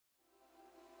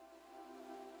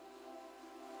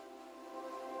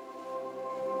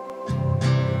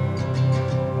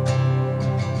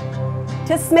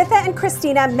To Smita and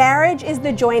Christina, marriage is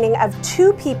the joining of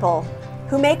two people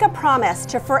who make a promise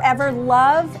to forever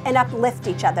love and uplift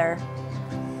each other.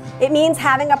 It means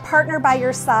having a partner by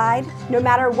your side, no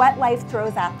matter what life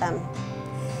throws at them.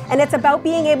 And it's about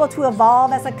being able to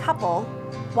evolve as a couple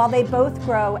while they both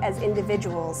grow as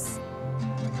individuals.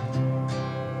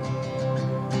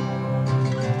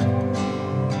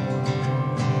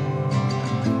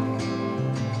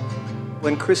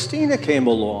 When Christina came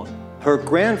along, her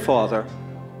grandfather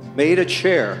made a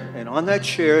chair, and on that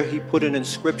chair he put an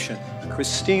inscription,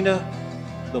 Christina,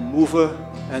 the mover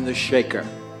and the shaker.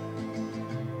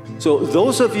 So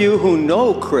those of you who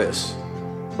know Chris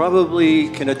probably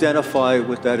can identify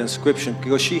with that inscription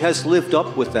because she has lived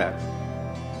up with that.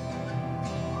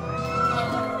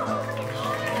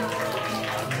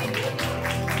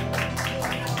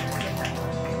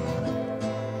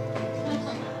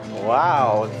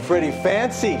 Wow, pretty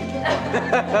fancy.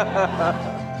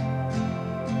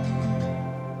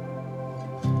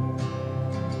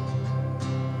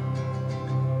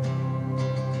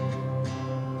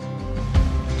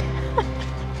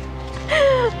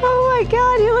 Oh my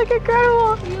God, you look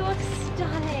incredible. You look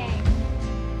stunning.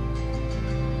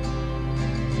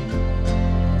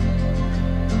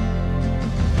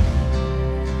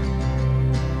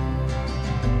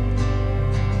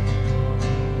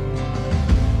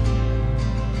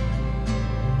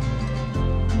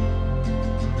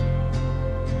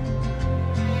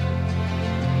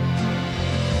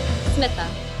 Smitha,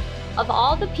 of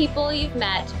all the people you've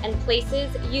met and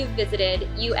places you've visited,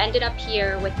 you ended up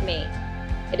here with me.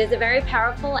 It is a very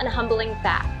powerful and humbling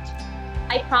fact.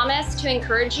 I promise to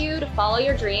encourage you to follow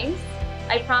your dreams.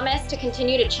 I promise to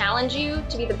continue to challenge you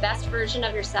to be the best version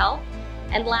of yourself.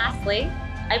 And lastly,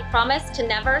 I promise to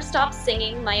never stop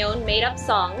singing my own made-up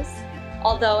songs,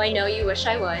 although I know you wish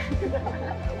I would.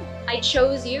 I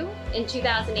chose you in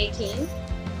 2018.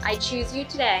 I choose you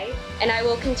today, and I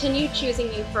will continue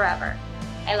choosing you forever.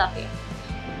 I love you.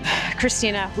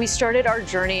 Christina, we started our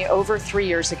journey over 3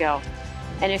 years ago.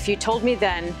 And if you told me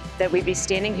then that we'd be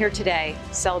standing here today,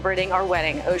 celebrating our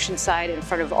wedding, oceanside, in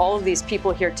front of all of these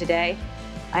people here today,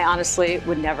 I honestly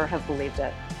would never have believed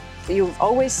it. You've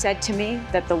always said to me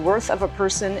that the worth of a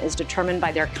person is determined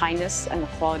by their kindness and the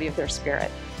quality of their spirit.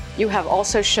 You have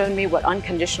also shown me what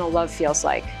unconditional love feels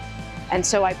like. And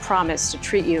so I promise to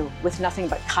treat you with nothing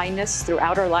but kindness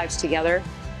throughout our lives together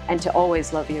and to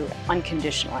always love you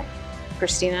unconditionally.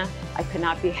 Christina, I could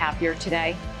not be happier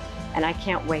today, and I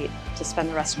can't wait to spend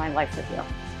the rest of my life with you.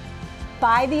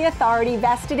 By the authority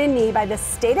vested in me by the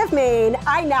state of Maine,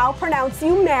 I now pronounce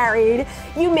you married.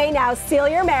 You may now seal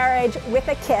your marriage with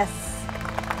a kiss.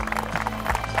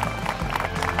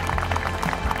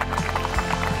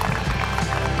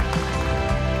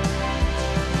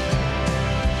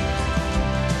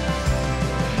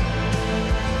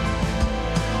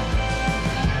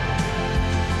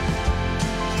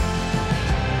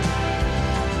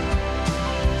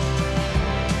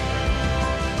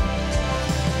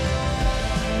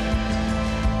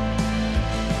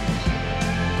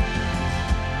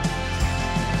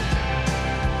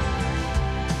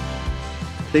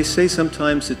 They say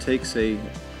sometimes it takes a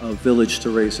village to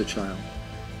raise a child.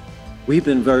 We've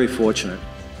been very fortunate,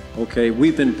 okay?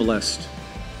 We've been blessed.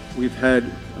 We've had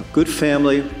a good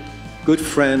family, good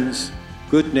friends,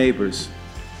 good neighbors.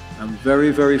 I'm very,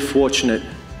 very fortunate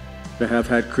to have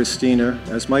had Christina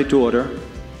as my daughter.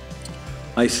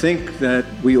 I think that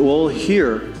we all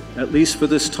here, at least for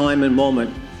this time and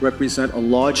moment, represent a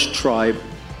large tribe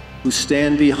who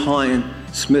stand behind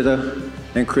Smita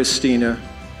and Christina.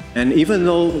 And even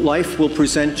though life will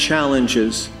present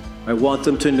challenges, I want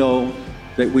them to know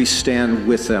that we stand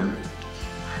with them.